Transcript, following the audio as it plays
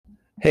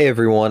Hey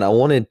everyone, I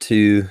wanted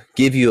to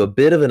give you a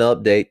bit of an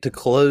update to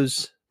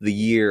close the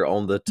year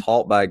on the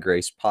Taught by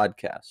Grace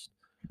podcast.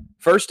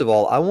 First of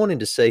all, I wanted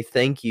to say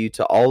thank you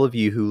to all of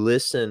you who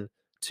listen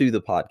to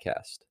the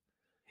podcast.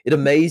 It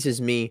amazes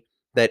me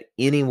that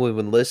anyone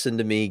would listen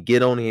to me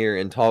get on here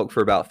and talk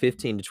for about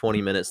 15 to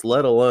 20 minutes,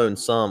 let alone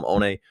some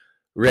on a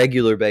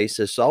regular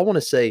basis. So I want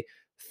to say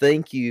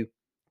thank you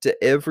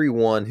to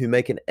everyone who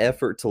make an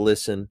effort to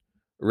listen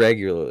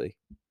regularly.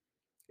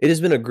 It has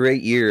been a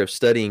great year of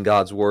studying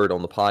God's Word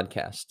on the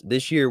podcast.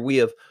 This year, we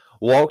have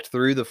walked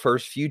through the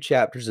first few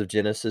chapters of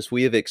Genesis.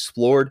 We have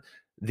explored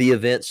the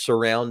events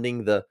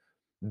surrounding the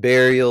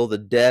burial, the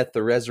death,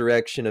 the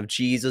resurrection of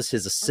Jesus,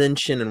 his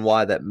ascension, and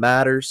why that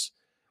matters.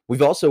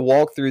 We've also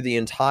walked through the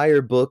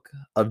entire book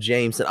of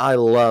James, and I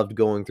loved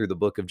going through the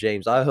book of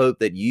James. I hope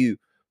that you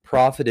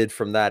profited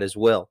from that as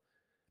well.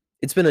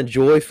 It's been a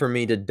joy for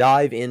me to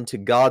dive into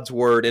God's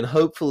Word and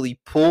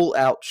hopefully pull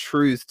out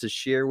truth to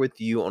share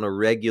with you on a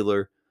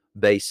regular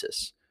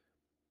basis.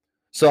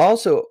 So I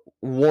also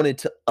wanted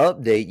to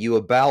update you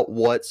about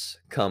what's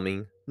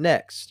coming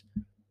next.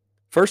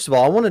 First of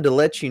all, I wanted to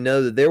let you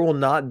know that there will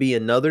not be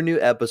another new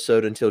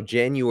episode until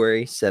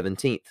January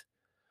 17th.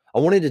 I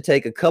wanted to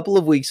take a couple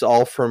of weeks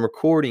off from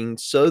recording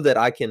so that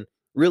I can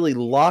really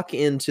lock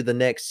into the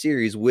next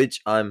series,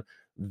 which I'm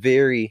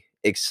very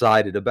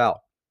excited about.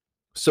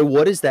 So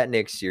what is that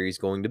next series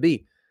going to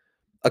be?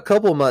 A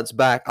couple of months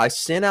back, I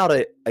sent out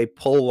a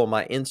poll on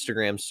my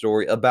Instagram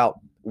story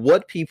about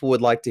what people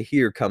would like to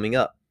hear coming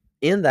up.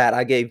 In that,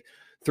 I gave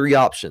three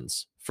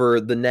options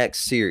for the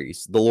next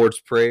series: the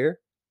Lord's Prayer,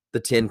 the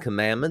Ten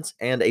Commandments,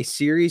 and a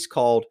series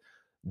called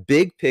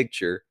Big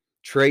Picture,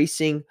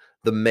 tracing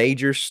the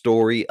major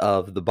story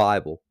of the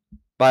Bible.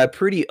 By a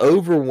pretty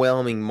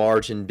overwhelming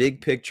margin, Big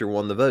Picture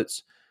won the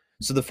votes.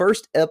 So the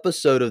first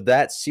episode of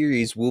that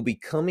series will be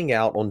coming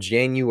out on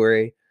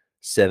January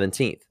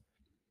 17th.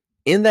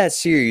 In that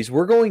series,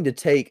 we're going to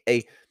take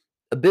a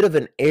bit of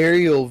an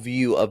aerial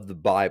view of the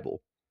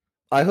Bible.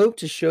 I hope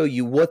to show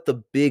you what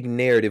the big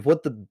narrative,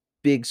 what the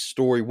big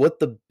story, what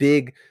the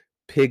big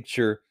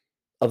picture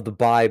of the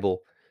Bible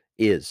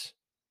is.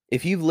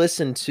 If you've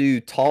listened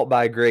to Taught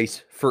by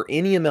Grace for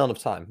any amount of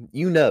time,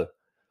 you know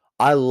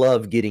I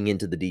love getting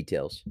into the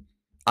details.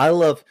 I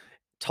love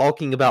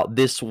talking about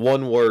this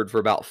one word for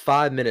about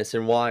 5 minutes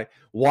and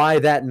why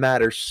that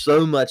matters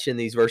so much in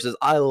these verses.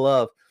 I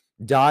love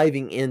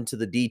diving into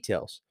the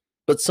details.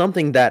 But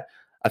something that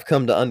I've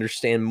come to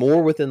understand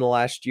more within the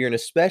last year, and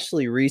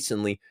especially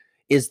recently,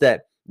 is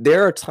that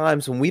there are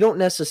times when we don't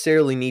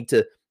necessarily need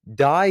to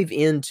dive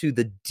into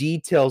the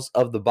details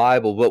of the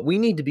Bible, but we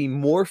need to be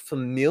more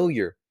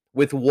familiar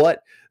with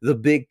what the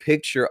big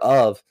picture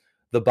of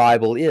the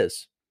Bible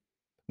is.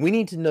 We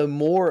need to know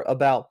more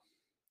about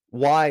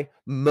why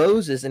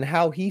Moses and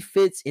how he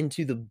fits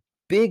into the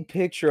big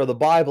picture of the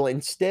Bible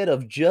instead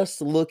of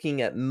just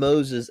looking at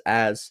Moses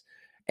as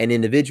an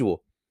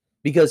individual.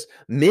 Because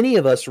many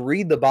of us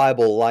read the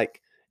Bible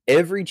like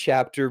every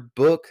chapter,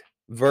 book,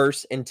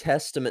 verse, and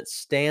testament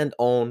stand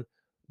on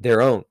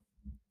their own.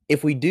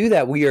 If we do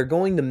that, we are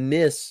going to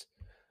miss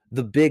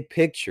the big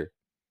picture.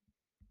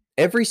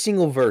 Every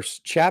single verse,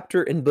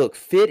 chapter, and book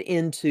fit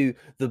into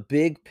the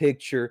big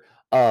picture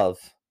of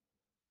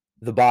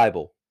the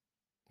Bible.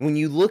 When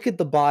you look at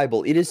the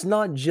Bible, it is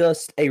not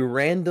just a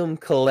random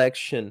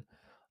collection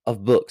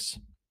of books.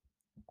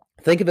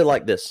 Think of it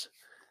like this.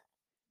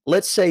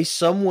 Let's say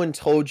someone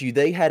told you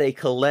they had a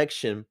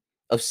collection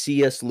of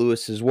C.S.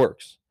 Lewis's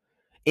works.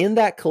 In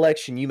that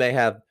collection, you may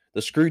have the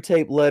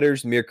Screwtape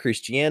Letters, Mere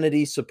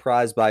Christianity,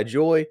 Surprised by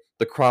Joy,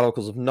 the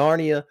Chronicles of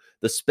Narnia,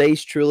 the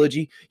Space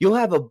Trilogy. You'll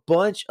have a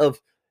bunch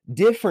of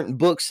different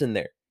books in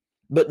there,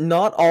 but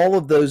not all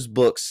of those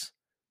books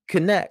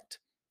connect.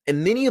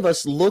 And many of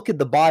us look at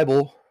the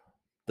Bible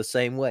the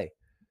same way.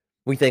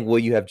 We think, well,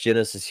 you have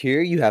Genesis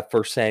here, you have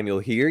First Samuel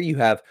here, you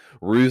have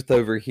Ruth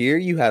over here,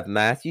 you have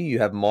Matthew, you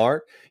have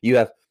Mark, you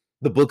have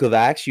the book of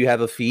Acts, you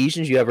have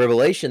Ephesians, you have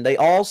Revelation. They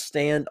all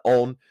stand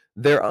on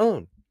their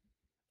own.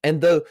 And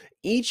though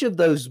each of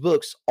those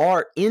books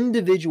are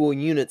individual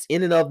units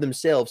in and of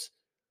themselves,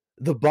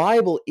 the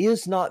Bible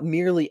is not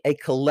merely a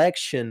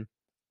collection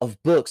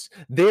of books.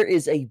 There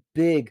is a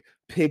big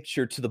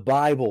picture to the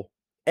Bible.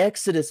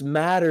 Exodus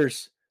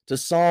matters to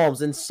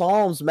Psalms, and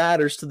Psalms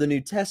matters to the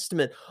New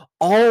Testament.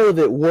 All of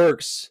it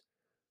works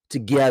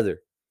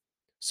together.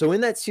 So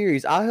in that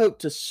series, I hope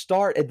to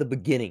start at the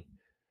beginning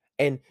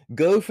and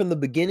go from the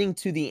beginning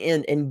to the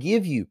end and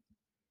give you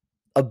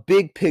a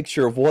big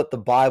picture of what the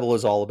Bible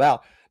is all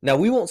about. Now,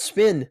 we won't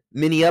spend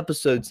many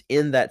episodes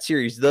in that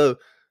series, though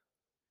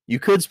you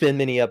could spend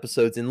many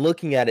episodes in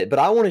looking at it, but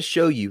I want to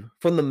show you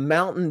from the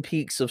mountain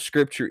peaks of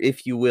Scripture,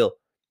 if you will,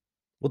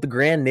 what the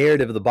grand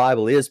narrative of the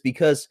Bible is,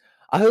 because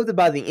I hope that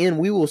by the end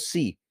we will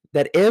see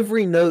that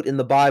every note in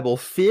the Bible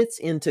fits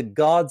into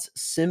God's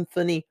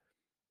symphony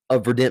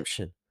of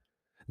redemption,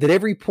 that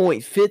every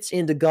point fits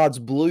into God's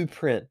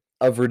blueprint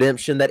of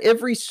redemption, that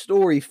every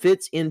story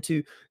fits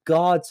into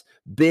God's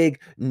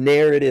big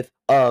narrative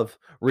of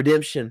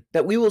redemption,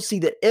 that we will see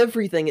that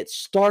everything, it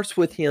starts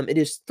with him, it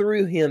is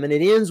through him, and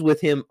it ends with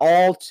him,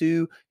 all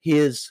to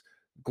his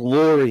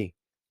glory.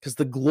 Because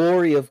the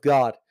glory of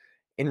God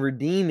in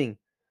redeeming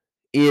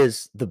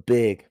is the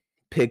big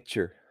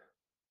picture.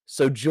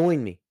 So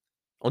join me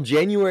on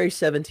January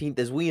 17th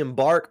as we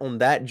embark on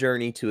that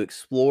journey to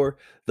explore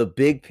the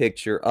big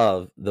picture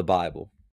of the Bible.